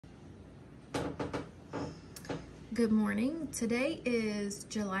Good morning. Today is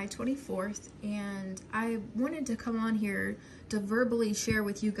July 24th, and I wanted to come on here to verbally share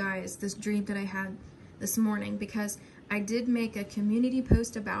with you guys this dream that I had this morning, because I did make a community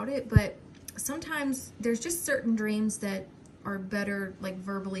post about it, but sometimes there's just certain dreams that are better like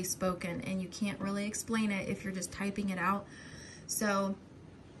verbally spoken, and you can't really explain it if you're just typing it out. So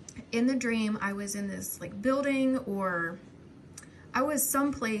in the dream, I was in this like building, or I was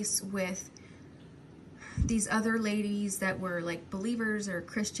someplace with these other ladies that were like believers or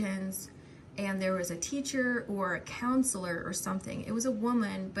Christians, and there was a teacher or a counselor or something. It was a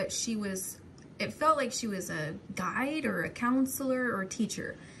woman, but it felt like she was a guide or a counselor or a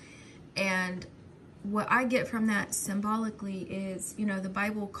teacher. And what I get from that symbolically is, you know, the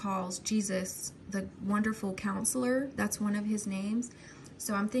Bible calls Jesus the wonderful counselor. That's one of his names.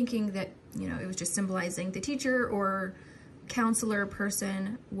 So I'm thinking that, you know, it was just symbolizing the teacher or counselor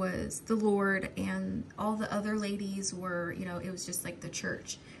person was the Lord, and all the other ladies were, you know, it was just like the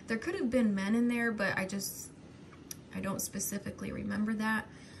church. There could have been men in there, but I don't specifically remember that.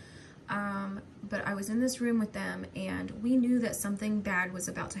 But I was in this room with them, and we knew that something bad was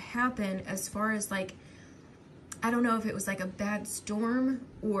about to happen, as far as like, I don't know if it was like a bad storm,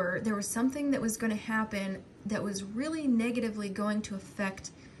 or there was something that was going to happen that was really negatively going to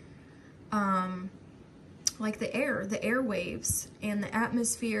affect like the airwaves and the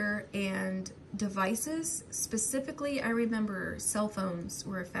atmosphere and devices. Specifically, I remember cell phones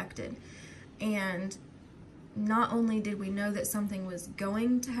were affected. And not only did we know that something was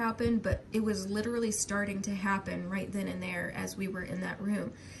going to happen, but it was literally starting to happen right then and there as we were in that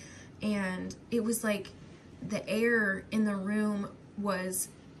room. And it was like the air in the room was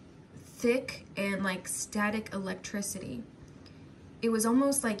thick and like static electricity. It was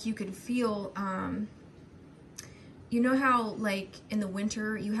almost like you could feel, you know how like in the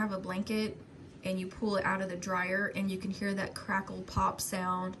winter you have a blanket and you pull it out of the dryer and you can hear that crackle pop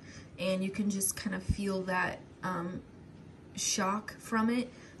sound, and you can just kind of feel that shock from it?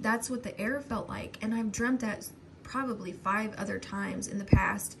 That's what the air felt like. And I've dreamt that probably 5 other times in the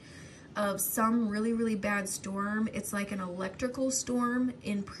past of some really, really bad storm. It's like an electrical storm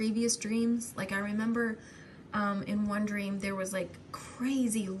in previous dreams. Like I remember in one dream there was like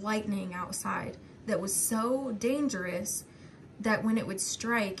crazy lightning outside that was so dangerous that when it would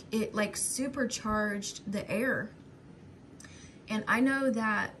strike, it like supercharged the air. And I know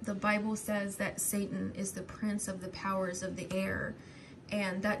that the Bible says that Satan is the prince of the powers of the air.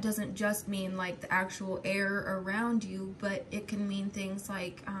 And that doesn't just mean like the actual air around you, but it can mean things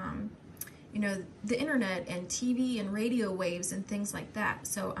like, you know, the internet and TV and radio waves and things like that.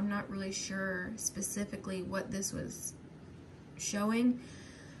 So I'm not really sure specifically what this was showing,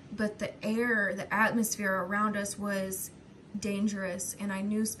 but the air, the atmosphere around us was dangerous. And I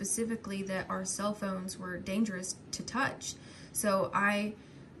knew specifically that our cell phones were dangerous to touch. So I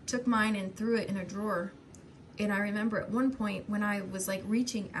took mine and threw it in a drawer. And I remember at one point when I was like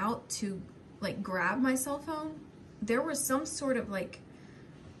reaching out to like grab my cell phone, there was some sort of like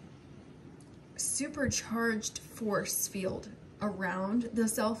supercharged force field around the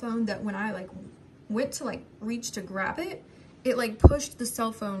cell phone that when I like went to like reach to grab it, it like pushed the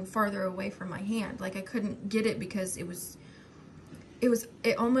cell phone farther away from my hand. Like I couldn't get it because it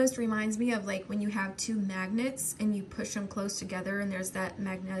almost reminds me of like when you have 2 magnets and you push them close together and there's that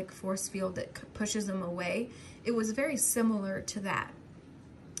magnetic force field that pushes them away. It was very similar to that.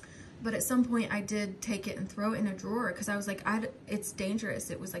 But at some point I did take it and throw it in a drawer because I was like, it's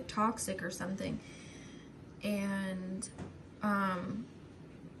dangerous. It was like toxic or something. And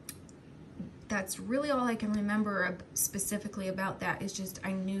that's really all I can remember specifically about that. Is just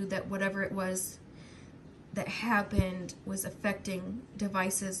I knew that whatever it was that happened was affecting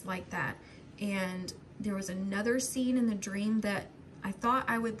devices like that. And there was another scene in the dream that I thought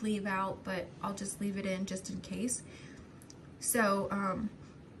I would leave out, but I'll just leave it in just in case. So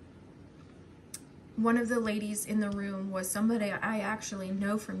one of the ladies in the room was somebody I actually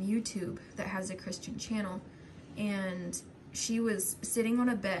know from YouTube that has a Christian channel. And she was sitting on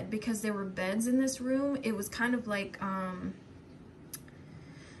a bed because there were beds in this room. It was kind of like, I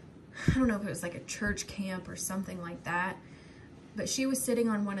don't know if it was like a church camp or something like that. But she was sitting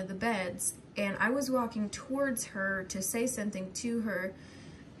on one of the beds, and I was walking towards her to say something to her.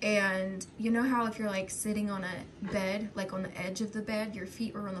 And you know how if you're like sitting on a bed, like on the edge of the bed, your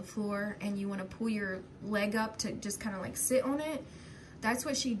feet are on the floor and you want to pull your leg up to just kind of like sit on it? That's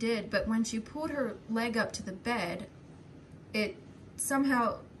what she did. But when she pulled her leg up to the bed, it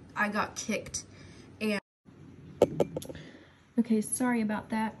somehow, I got kicked. And okay, sorry about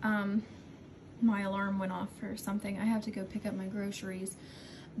that. My alarm went off or something. I have to go pick up my groceries.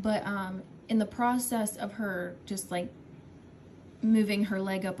 But in the process of her just like moving her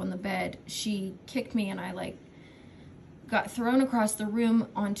leg up on the bed, she kicked me, and I like got thrown across the room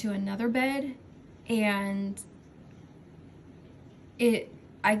onto another bed. And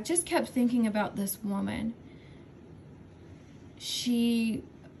I just kept thinking about this woman. It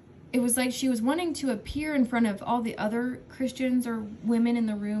was like she was wanting to appear in front of all the other Christians or women in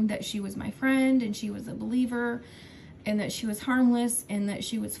the room that she was my friend and she was a believer and that she was harmless and that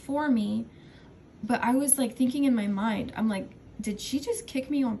she was for me. But I was like thinking in my mind, I'm like, did she just kick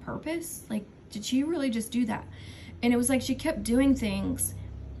me on purpose? Like, did she really just do that? And it was like she kept doing things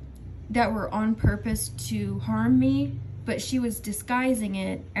that were on purpose to harm me, but she was disguising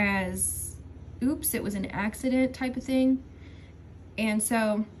it as, oops, it was an accident type of thing. And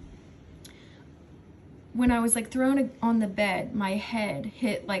so when I was like thrown on the bed, my head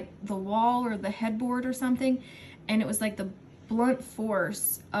hit like the wall or the headboard or something. And it was like the blunt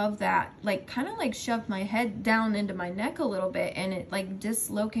force of that, like kind of like shoved my head down into my neck a little bit, and it like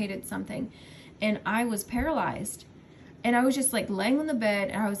dislocated something. And I was paralyzed. And I was just like laying on the bed,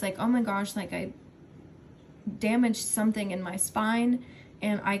 and I was like, oh my gosh, like I damaged something in my spine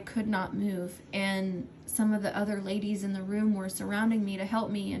and I could not move. And some of the other ladies in the room were surrounding me to help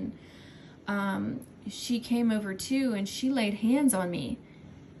me. And she came over too, and she laid hands on me.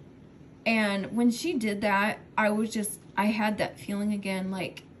 And when she did that, I had that feeling again,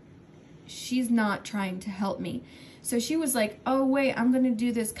 like she's not trying to help me. So she was like, oh wait, I'm going to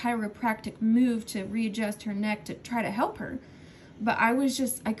do this chiropractic move to readjust her neck to try to help her. But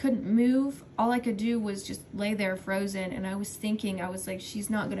I couldn't move. All I could do was just lay there frozen. And I was thinking, I was like,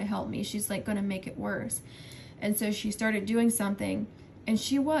 she's not going to help me. She's like going to make it worse. And so she started doing something, and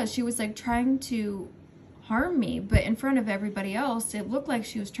she was like trying to harm me, but in front of everybody else, it looked like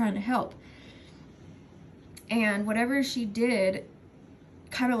she was trying to help. And whatever she did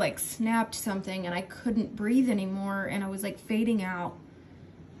kind of like snapped something, and I couldn't breathe anymore, and I was like fading out.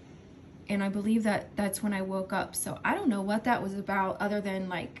 And I believe that's when I woke up. So I don't know what that was about, other than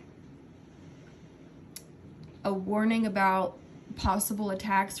like a warning about possible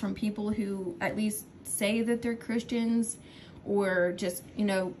attacks from people who at least say that they're Christians, or just, you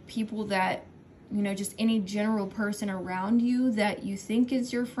know, people that, you know, just any general person around you that you think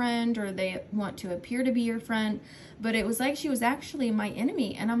is your friend, or they want to appear to be your friend. But it was like she was actually my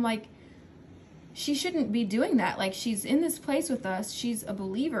enemy. And I'm like, she shouldn't be doing that. Like, she's in this place with us. She's a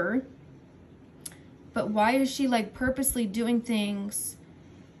believer. But why is she like purposely doing things?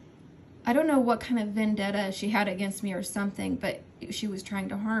 I don't know what kind of vendetta she had against me or something, but she was trying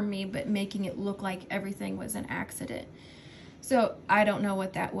to harm me, but making it look like everything was an accident. So I don't know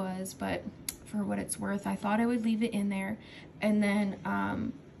what that was, but for what it's worth, I thought I would leave it in there. And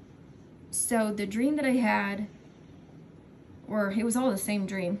then, so the dream that I had, or it was all the same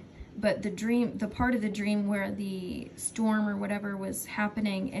dream, but the part of the dream where the storm or whatever was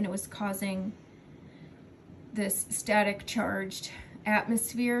happening, and it was causing this static charged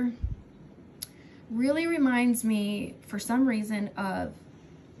atmosphere, really reminds me for some reason of,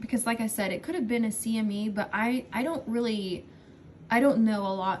 because like I said, it could have been a CME, but I don't know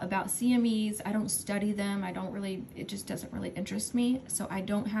a lot about CMEs. I don't study them. It just doesn't really interest me. So I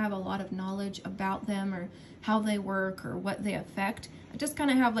don't have a lot of knowledge about them or how they work or what they affect. I just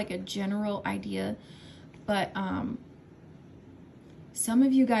kind of have like a general idea. But some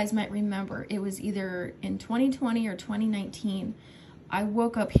of you guys might remember, it was either in 2020 or 2019, I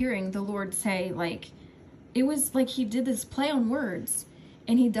woke up hearing the Lord say, like, it was like he did this play on words.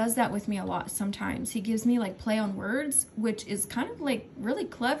 And he does that with me a lot sometimes. He gives me like play on words, which is kind of like really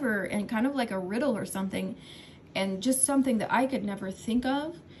clever and kind of like a riddle or something, and just something that I could never think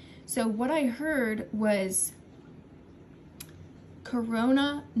of. So what I heard was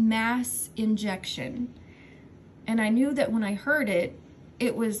corona mass injection. And I knew that when I heard it,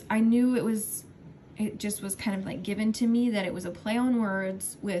 it just was kind of like given to me, that it was a play on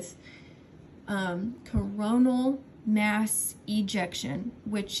words with coronal mass ejection,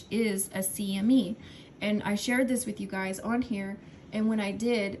 which is a CME. And I shared this with you guys on here, and when I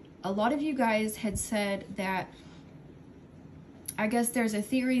did, a lot of you guys had said that, I guess there's a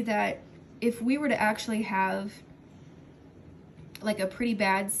theory that if we were to actually have like a pretty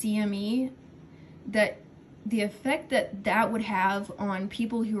bad CME, that the effect that would have on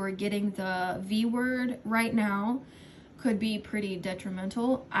people who are getting the V word right now could be pretty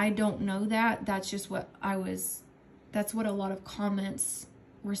detrimental. I don't know that. That's just what that's what a lot of comments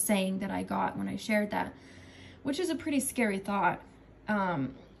were saying that I got when I shared that, which is a pretty scary thought,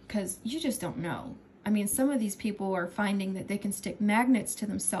 because you just don't know. I mean, some of these people are finding that they can stick magnets to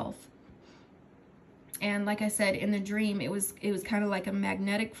themselves And like I said, in the dream, it was kind of like a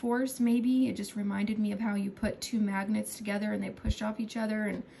magnetic force, maybe. It just reminded me of how you put two magnets together and they push off each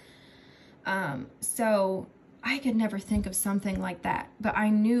other. And so I could never think of something like that. But I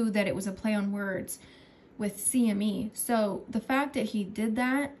knew that it was a play on words with CME. So the fact that he did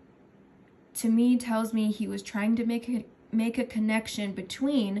that, to me, tells me he was trying to make a connection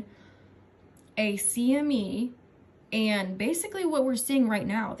between a CME and basically what we're seeing right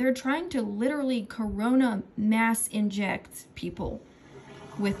now. They're trying to literally corona mass inject people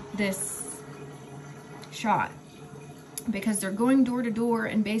with this shot, because they're going door to door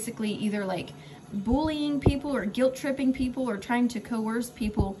and basically either like bullying people or guilt tripping people or trying to coerce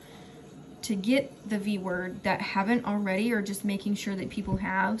people to get the V word that haven't already, or just making sure that people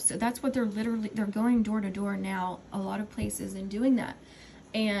have. So that's what they're going door to door now, a lot of places, and doing that.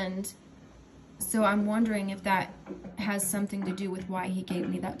 And so I'm wondering if that has something to do with why he gave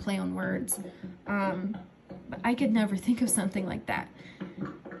me that play on words. But I could never think of something like that.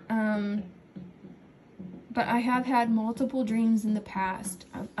 But I have had multiple dreams in the past.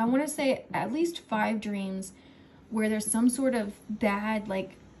 I want to say at least 5 dreams where there's some sort of bad,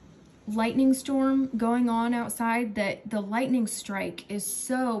 like, lightning storm going on outside, that the lightning strike is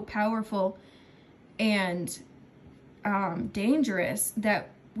so powerful and dangerous that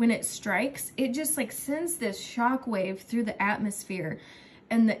when it strikes, it just like sends this shock wave through the atmosphere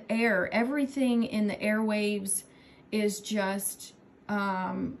and the air. Everything in the airwaves is just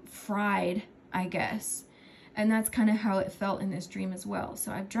fried, I guess. And that's kind of how it felt in this dream as well.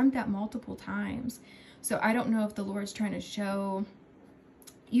 So I've dreamt that multiple times. So I don't know if the Lord's trying to show.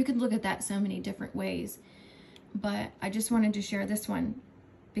 You could look at that so many different ways. But I just wanted to share this one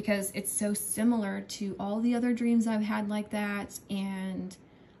because it's so similar to all the other dreams I've had like that. And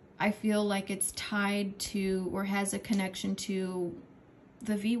I feel like it's tied to, or has a connection to,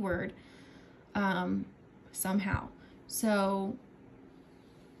 the V word somehow. So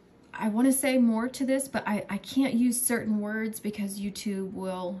I want to say more to this, but I can't use certain words because YouTube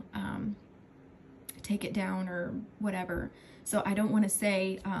will take it down or whatever. So I don't want to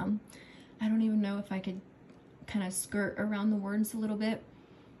say, I don't even know if I could kind of skirt around the words a little bit.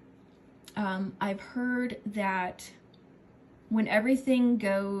 I've heard that when everything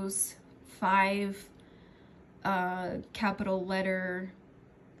goes 5 capital letter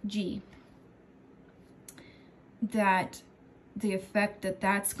G, that the effect that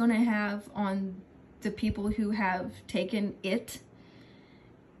that's going to have on the people who have taken it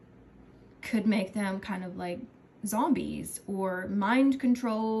could make them kind of like zombies or mind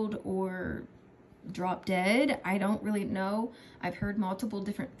controlled or drop dead. I don't really know. I've heard multiple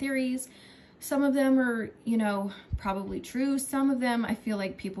different theories. Some of them are, you know, probably true. Some of them I feel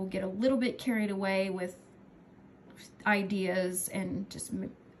like people get a little bit carried away with ideas and just,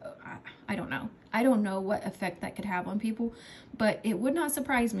 I don't know. I don't know what effect that could have on people, but it would not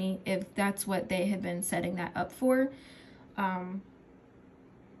surprise me if that's what they had been setting that up for.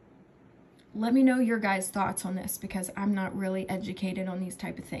 Let me know your guys' thoughts on this because I'm not really educated on these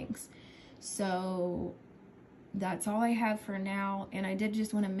type of things. So that's all I have for now. And I did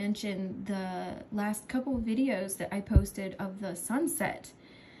just want to mention the last couple of videos that I posted of the sunset.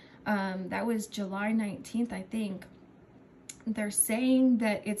 That was July 19th, I think. They're saying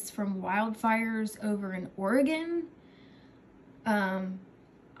that it's from wildfires over in Oregon. I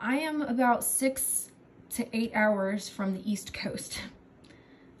am about 6 to 8 hours from the East Coast.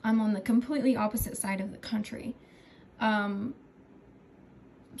 I'm on the completely opposite side of the country.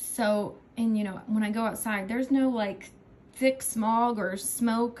 So, and you know, when I go outside, there's no like thick smog or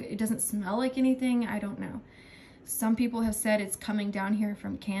smoke. It doesn't smell like anything. I don't know. Some people have said it's coming down here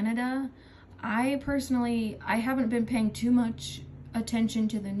from Canada. I personally, I haven't been paying too much attention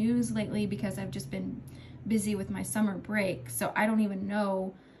to the news lately because I've just been busy with my summer break. So I don't even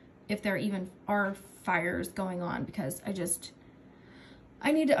know if there even are fires going on because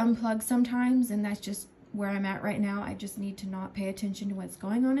I need to unplug sometimes, and that's just where I'm at right now. I just need to not pay attention to what's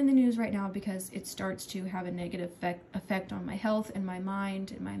going on in the news right now because it starts to have a negative effect on my health and my mind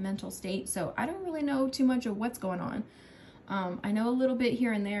and my mental state. So I don't really know too much of what's going on. I know a little bit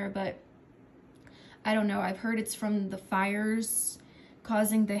here and there, but I don't know. I've heard it's from the fires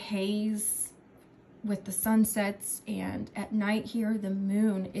causing the haze with the sunsets, and at night here the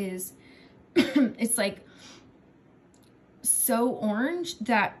moon is it's like so orange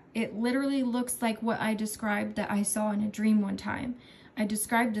that it literally looks like what I described that I saw in a dream one time. I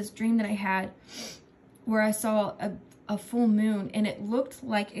described this dream that I had where I saw a full moon, and it looked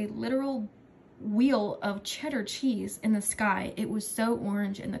like a literal wheel of cheddar cheese in the sky. It was so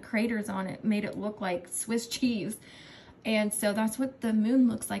orange, and the craters on it made it look like Swiss cheese. And so that's what the moon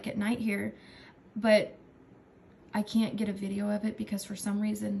looks like at night here. but I can't get a video of it because for some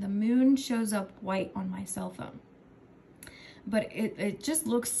reason the moon shows up white on my cell phone. But it just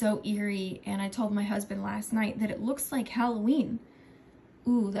looks so eerie, and I told my husband last night that it looks like Halloween.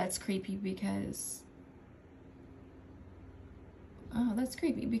 Ooh, that's creepy because... Oh, that's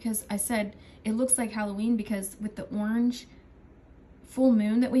creepy because I said it looks like Halloween because with the orange full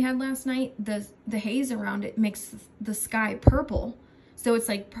moon that we had last night, the haze around it makes the sky purple. So it's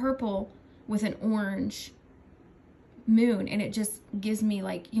like purple with an orange moon, and it just gives me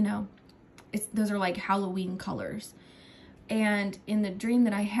like, you know, those are like Halloween colors. And in the dream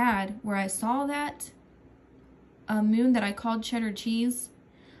that I had where I saw that moon that I called cheddar cheese,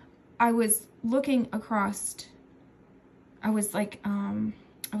 I was looking across, I was like,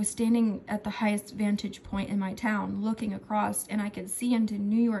 I was standing at the highest vantage point in my town looking across, and I could see into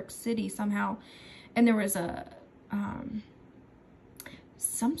New York City somehow. And there was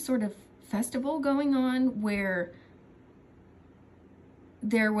some sort of festival going on where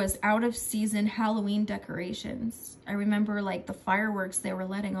there was out of season Halloween decorations. I remember like the fireworks they were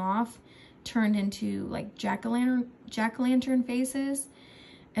letting off turned into like jack-o'-lantern faces,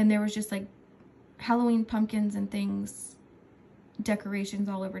 and there was just like Halloween pumpkins and things, decorations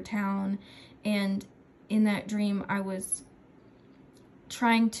all over town. And in that dream I was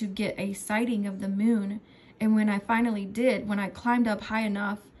trying to get a sighting of the moon, and when I finally did, when I climbed up high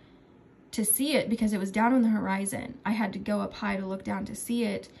enough to see it, because it was down on the horizon, I had to go up high to look down to see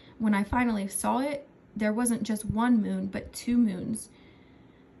it. When I finally saw it, there wasn't just one moon but two moons,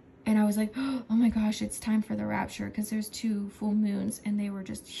 and I was like, oh my gosh, it's time for the rapture, because there's two full moons and they were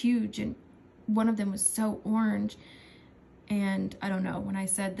just huge, and one of them was so orange. And I don't know, when I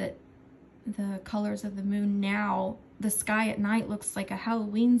said that the colors of the moon now, the sky at night looks like a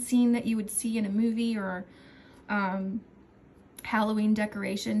Halloween scene that you would see in a movie, or Halloween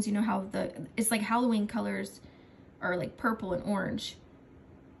decorations, you know how it's like Halloween colors are like purple and orange.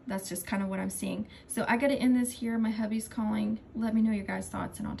 That's just kind of what I'm seeing. So I gotta end this here. My hubby's calling. Let me know your guys'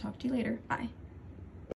 thoughts, and I'll talk to you later. Bye.